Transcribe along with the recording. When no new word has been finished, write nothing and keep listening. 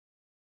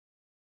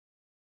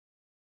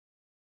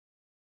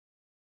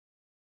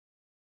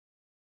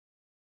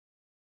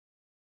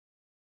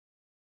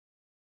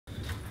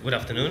Good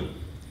afternoon.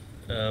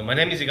 My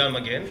name is Igal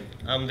Magen.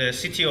 I'm the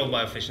CTO of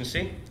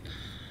BioFishency.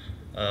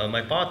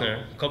 My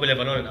partner, Kobe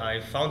Lebanon, and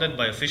I founded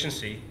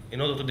BioFishency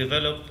in order to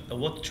develop a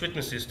water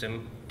treatment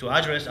system to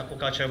address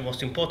aquaculture's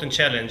most important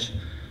challenge,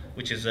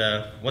 which is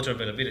water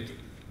availability.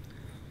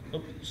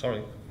 Oh,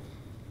 sorry.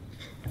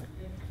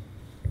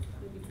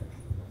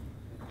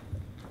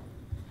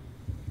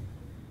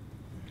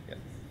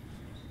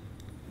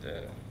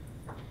 Yeah.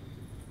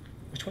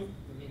 Which one?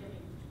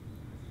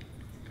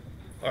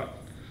 All right.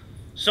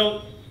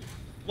 So,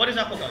 what is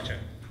aquaculture?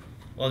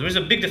 Well, there is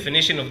a big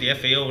definition of the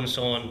FAO and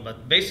so on,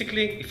 but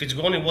basically, if it's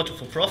grown in water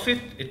for profit,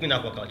 it means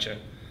aquaculture.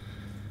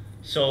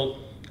 So,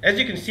 as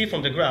you can see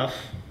from the graph,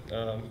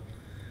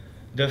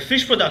 the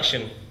fish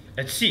production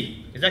at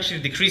sea is actually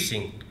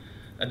decreasing.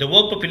 The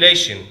world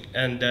population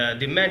and the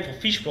demand for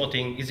fish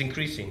protein is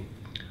increasing.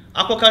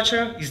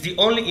 Aquaculture is the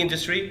only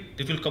industry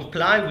that will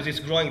comply with this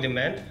growing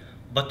demand,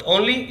 but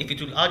only if it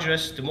will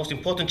address the most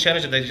important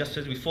challenge that I just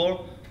said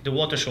before, the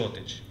water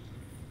shortage.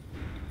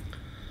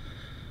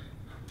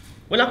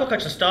 When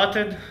aquaculture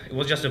started, it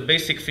was just a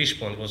basic fish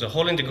pond. It was a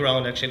hole in the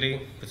ground,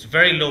 actually. It's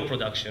very low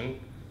production.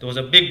 There was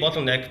a big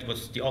bottleneck, it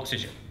was the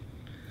oxygen.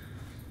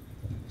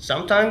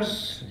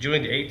 Sometimes,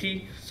 during the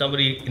 80s,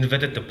 somebody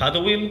invented the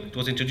paddle wheel. It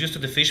was introduced to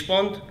the fish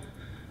pond,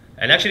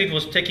 and actually it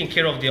was taking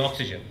care of the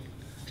oxygen.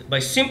 By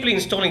simply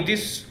installing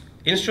this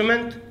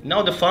instrument,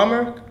 now the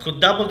farmer could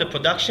double the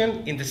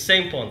production in the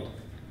same pond.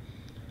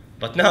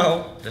 But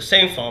now, the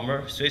same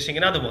farmer is facing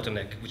another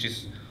bottleneck, which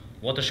is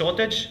water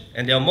shortage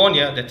and the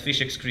ammonia that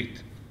fish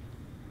excrete.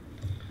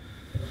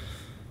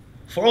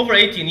 For over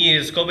 18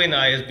 years, Kobe and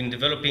I have been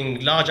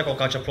developing large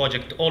aquaculture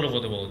projects all over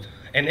the world.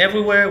 And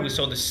everywhere we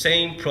saw the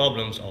same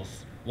problems of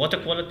water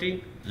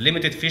quality,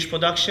 limited fish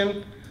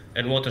production,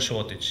 and water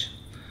shortage.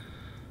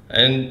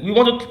 And we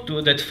wanted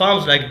to that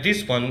farms like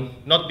this one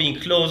not being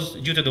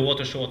closed due to the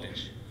water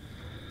shortage.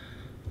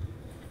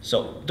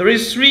 So there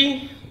is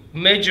 3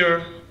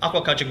 major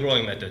aquaculture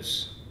growing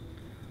methods.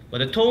 But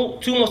the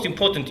two most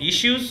important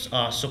issues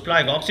are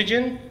supplying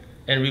oxygen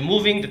and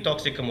removing the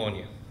toxic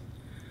ammonia.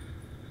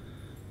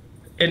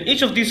 And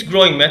each of these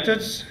growing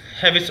methods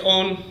have its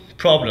own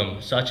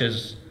problems, such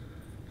as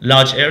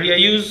large area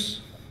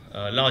use,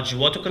 large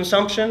water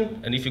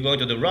consumption, and if you go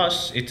into the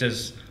RUS, it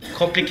is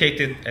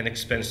complicated and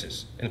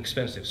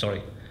expensive.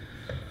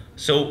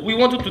 So we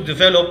wanted to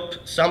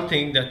develop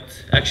something that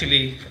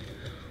actually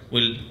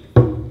will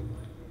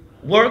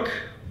work,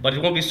 but it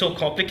won't be so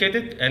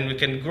complicated, and we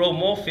can grow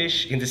more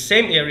fish in the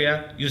same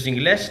area using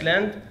less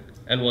land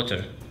and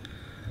water.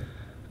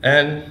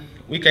 And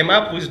we came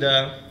up with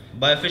the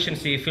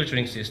BioFishency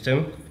filtering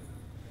system.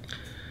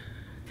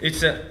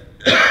 It's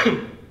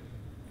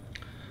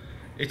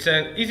it's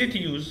an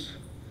easy-to-use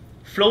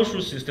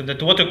flow-through system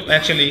that water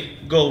actually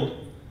go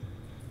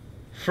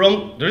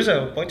from. There is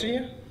a pointer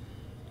here.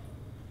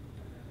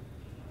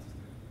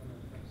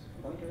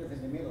 Pointer is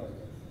in the middle.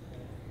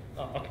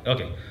 Oh,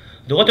 okay.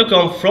 The water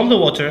comes from the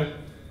water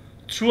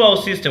through our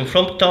system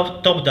from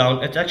top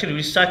down. It's actually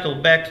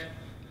recycled back,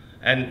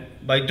 and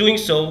by doing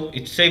so,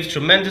 it saves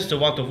tremendous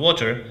amount of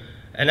water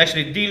and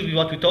actually deals with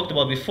what we talked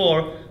about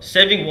before,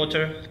 saving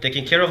water,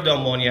 taking care of the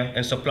ammonia,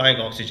 and supplying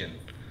oxygen.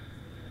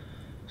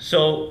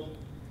 So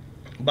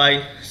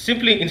by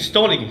simply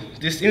installing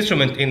this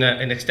instrument in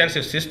an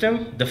extensive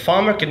system, the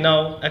farmer can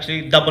now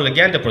actually double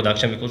again the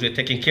production because we're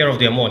taking care of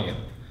the ammonia.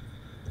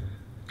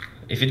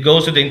 If it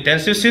goes to the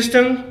intensive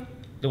system,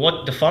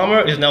 the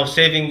farmer is now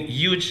saving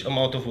huge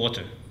amount of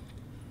water.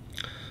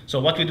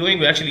 So what we're doing,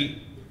 we're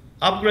actually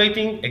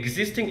upgrading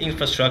existing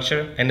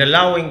infrastructure and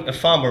allowing a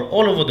farmer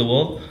all over the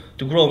world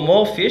to grow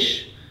more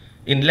fish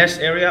in less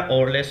area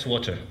or less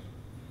water.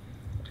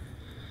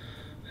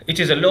 It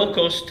is a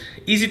low-cost,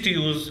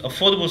 easy-to-use,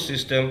 affordable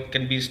system,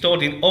 can be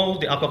installed in all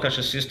the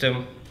aquaculture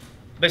system,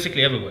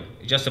 basically everywhere.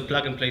 It's just a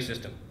plug-and-play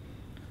system.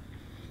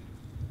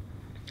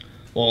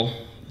 Well,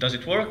 does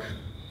it work?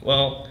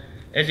 Well,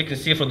 as you can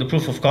see from the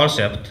proof of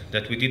concept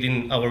that we did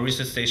in our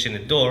research station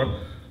at Door,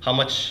 how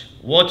much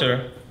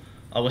water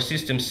our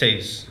system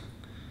saves.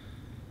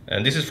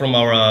 And this is from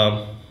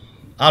our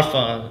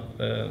alpha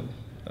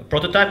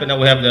prototype, and now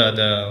we have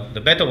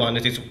the beta one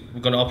that is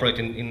going to operate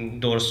in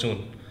Door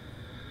soon.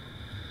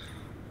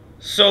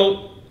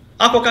 So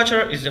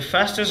aquaculture is the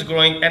fastest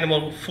growing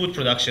animal food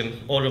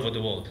production all over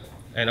the world.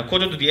 And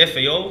according to the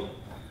FAO,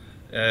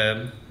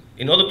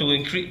 in order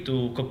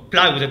to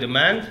comply with the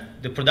demand,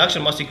 the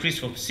production must increase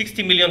from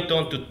 60 million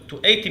tons to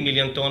 80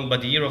 million tons by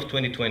the year of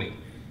 2020.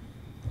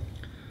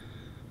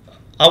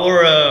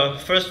 Our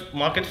first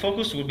market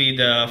focus will be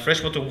the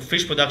freshwater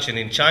fish production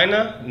in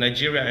China,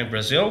 Nigeria, and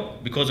Brazil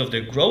because of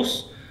their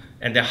growth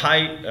and the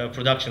high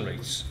production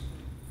rates.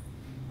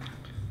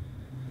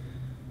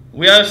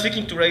 We are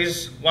seeking to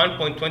raise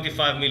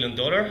 $1.25 million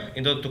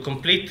in order to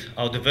complete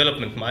our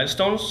development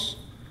milestones,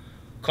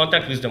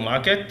 contact with the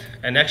market,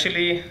 and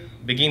actually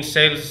begin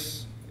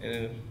sales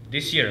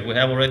this year. We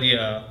have already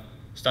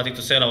started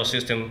to sell our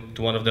system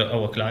to one of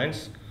our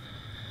clients.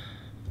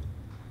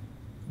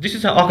 This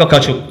is how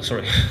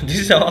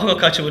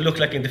aquaculture will look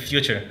like in the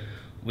future.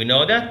 We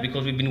know that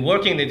because we've been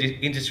working in the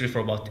industry for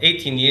about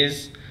 18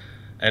 years,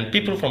 and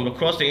people from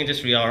across the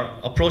industry are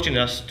approaching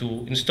us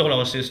to install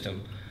our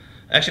system.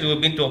 Actually,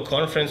 we've been to a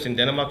conference in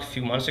Denmark a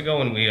few months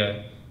ago, and we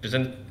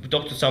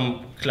talked to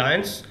some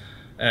clients,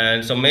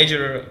 and some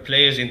major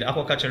players in the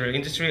aquaculture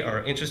industry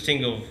are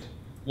interested of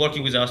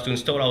working with us to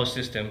install our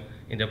system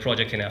in their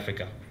project in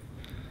Africa.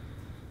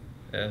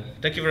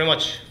 Thank you very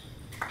much.